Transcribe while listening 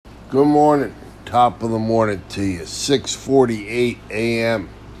Good morning. Top of the morning to you. 6:48 a.m.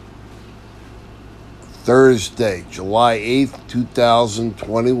 Thursday, July 8th,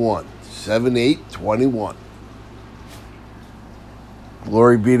 2021. 7/8/21.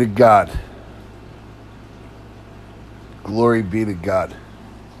 Glory be to God. Glory be to God.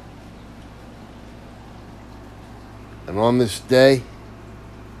 And on this day,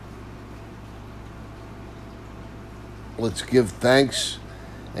 let's give thanks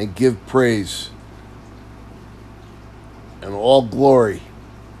and give praise and all glory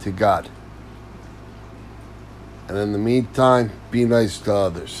to God. And in the meantime, be nice to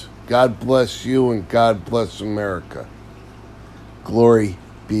others. God bless you and God bless America. Glory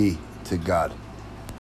be to God.